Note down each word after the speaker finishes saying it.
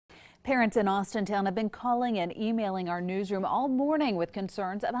Parents in Austintown have been calling and emailing our newsroom all morning with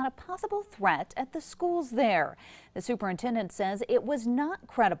concerns about a possible threat at the schools there. The superintendent says it was not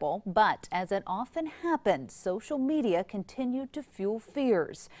credible, but as it often happens, social media continued to fuel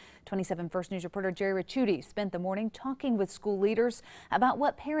fears. 27 First News reporter Jerry Ricciuti spent the morning talking with school leaders about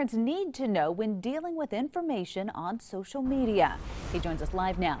what parents need to know when dealing with information on social media. He joins us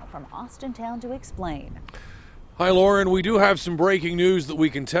live now from Austintown to explain. Hi, Lauren. We do have some breaking news that we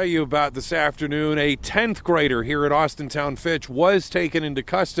can tell you about this afternoon. A 10th grader here at Austintown Fitch was taken into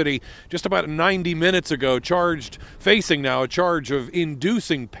custody just about 90 minutes ago, facing now a charge of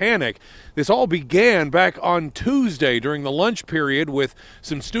inducing panic. This all began back on Tuesday during the lunch period with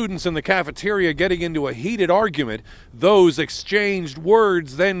some students in the cafeteria getting into a heated argument. Those exchanged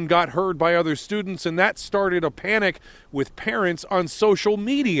words then got heard by other students, and that started a panic with parents on social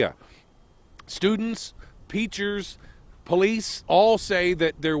media. Students, teachers, police all say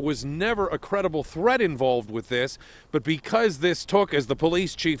that there was never a credible threat involved with this, but because this took, as the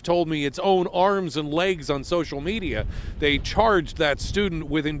police chief told me, its own arms and legs on social media, they charged that student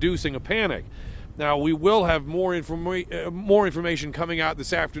with inducing a panic. Now, we will have more information coming out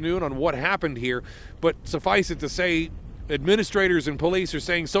this afternoon on what happened here, but suffice it to say, administrators and police are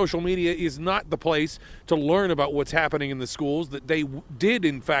saying social media is not the place to learn about what's happening in the schools, that they did,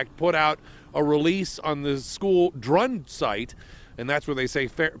 in fact, put out a release on the school Drun site, and that's where they say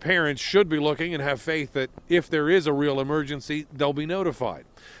parents should be looking and have faith that if there is a real emergency, they'll be notified.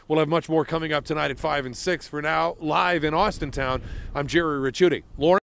 We'll have much more coming up tonight at 5 and 6. For now, live in Austintown, I'm Jerry Ricciuti. Lauren?